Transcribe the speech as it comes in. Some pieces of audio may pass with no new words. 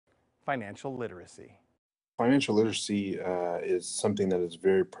financial literacy. Financial literacy is something that is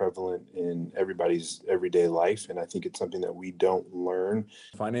very prevalent in everybody's everyday life, and I think it's something that we don't learn.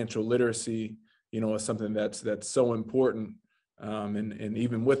 Financial literacy, is something that's so important, and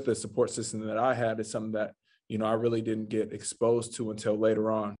even with the support system that I had, is something that I really didn't get exposed to until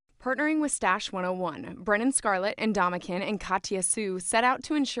later on. Partnering with Stash 101, Brennan, Scarlett, Ndamukong, and Katya set out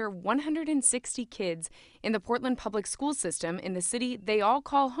to ensure 160 kids in the Portland public school system in the city they all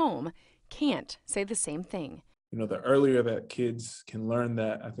call home can't say the same thing. The earlier that kids can learn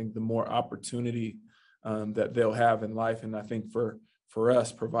that, I think the more opportunity that they'll have in life. And I think for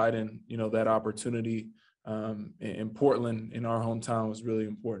us, providing, that opportunity in Portland, in our hometown, was really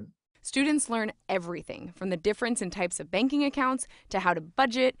important. Students learn everything from the difference in types of banking accounts to how to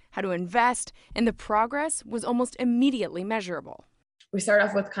budget, how to invest, and the progress was almost immediately measurable. We start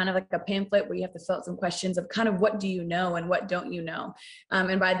off with kind of like a pamphlet where you have to fill out some questions of kind of what do you know and what don't you know.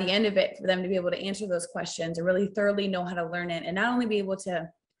 And by the end of it, for them to be able to answer those questions and really thoroughly know how to learn it, and not only be able to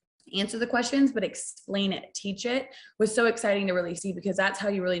answer the questions, but explain it, teach it, was so exciting to really see, because that's how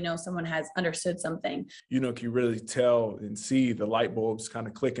you really know someone has understood something. Can you really tell and see the light bulbs kind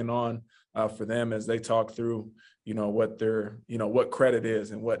of clicking on for them as they talk through, what their, what credit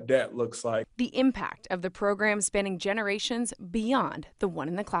is and what debt looks like. The impact of the program spanning generations beyond the one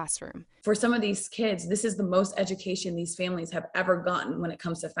in the classroom. For some of these kids, this is the most education these families have ever gotten when it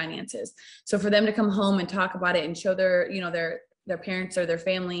comes to finances. So for them to come home and talk about it and show their parents or their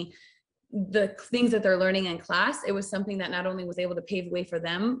family the things that they're learning in class, it was something that not only was able to pave the way for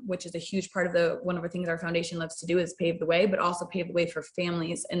them, which is a huge part of one of the things our foundation loves to do, is pave the way, but also pave the way for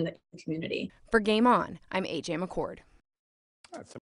families in the community. For Game On, I'm AJ McCord.